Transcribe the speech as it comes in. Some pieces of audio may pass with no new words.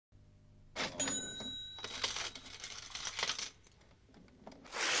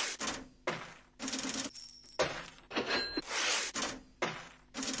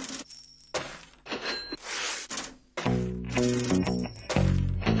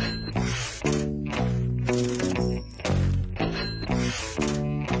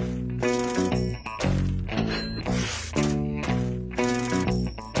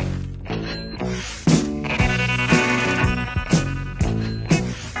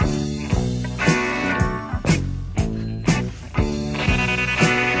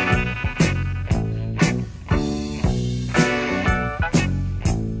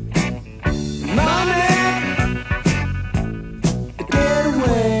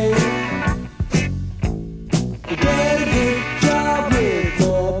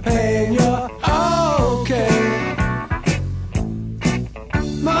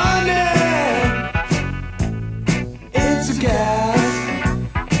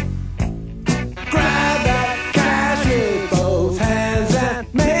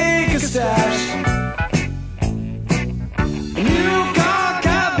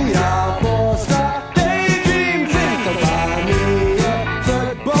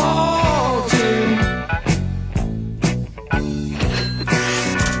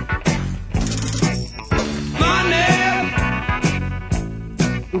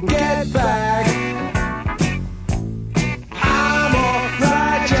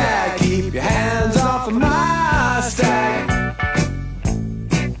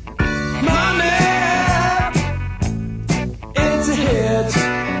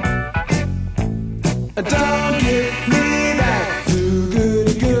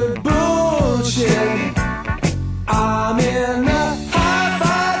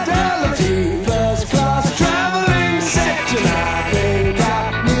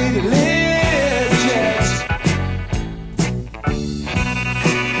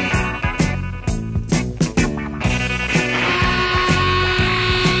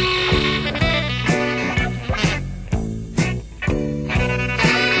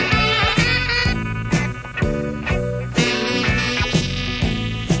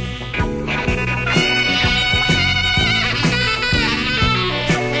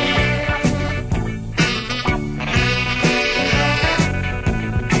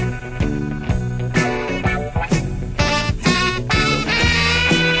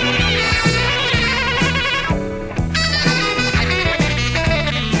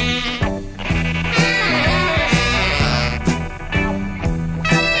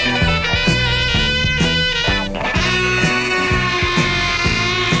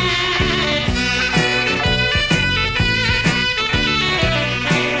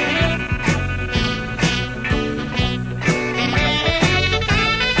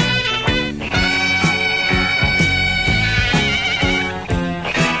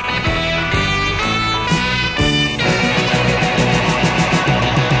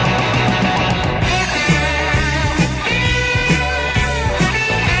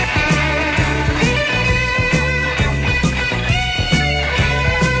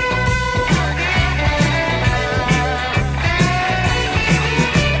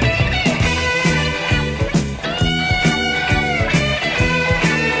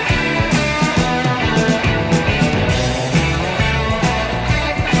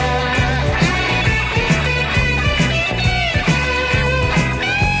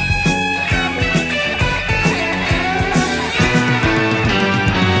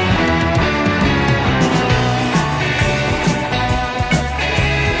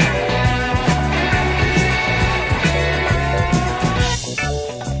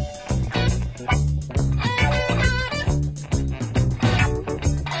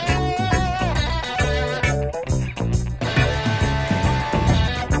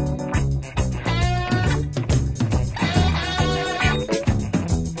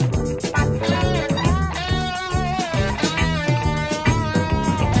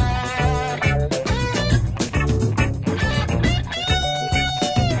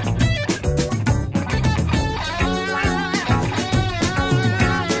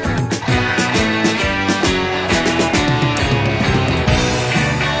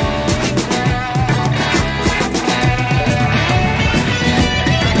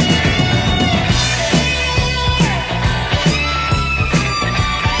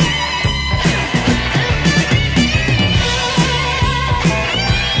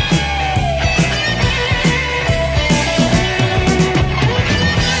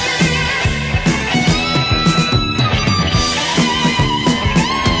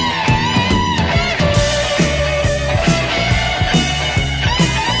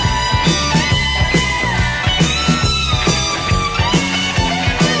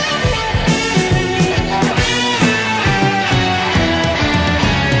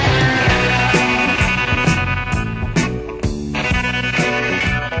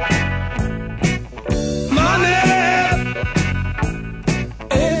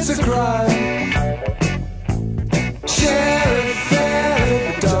it's a crime. Share it fairly,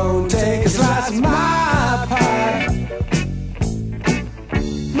 but don't take a slice of my pie.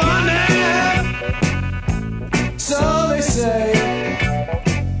 Money, so they say,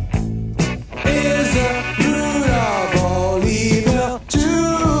 is the root of all evil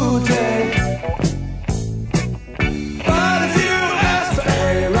today. But if you ask for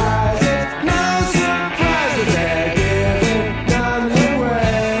a rise, it's no surprise that they're giving none away.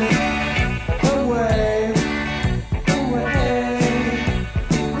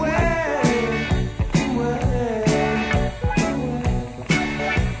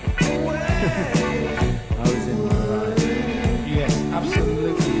 I was in the right. Yes,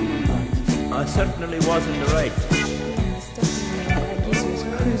 absolutely right. I certainly was in the right.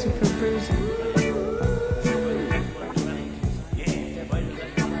 Cruising for bruising.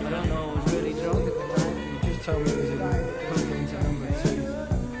 I don't know, I was really drunk at the time. He just told me it was put into number 2.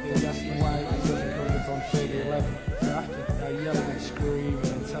 He was asking why it wasn't coming up on 3011. So after yelling and screaming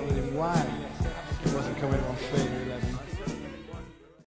and telling him why it wasn't coming up on 3011,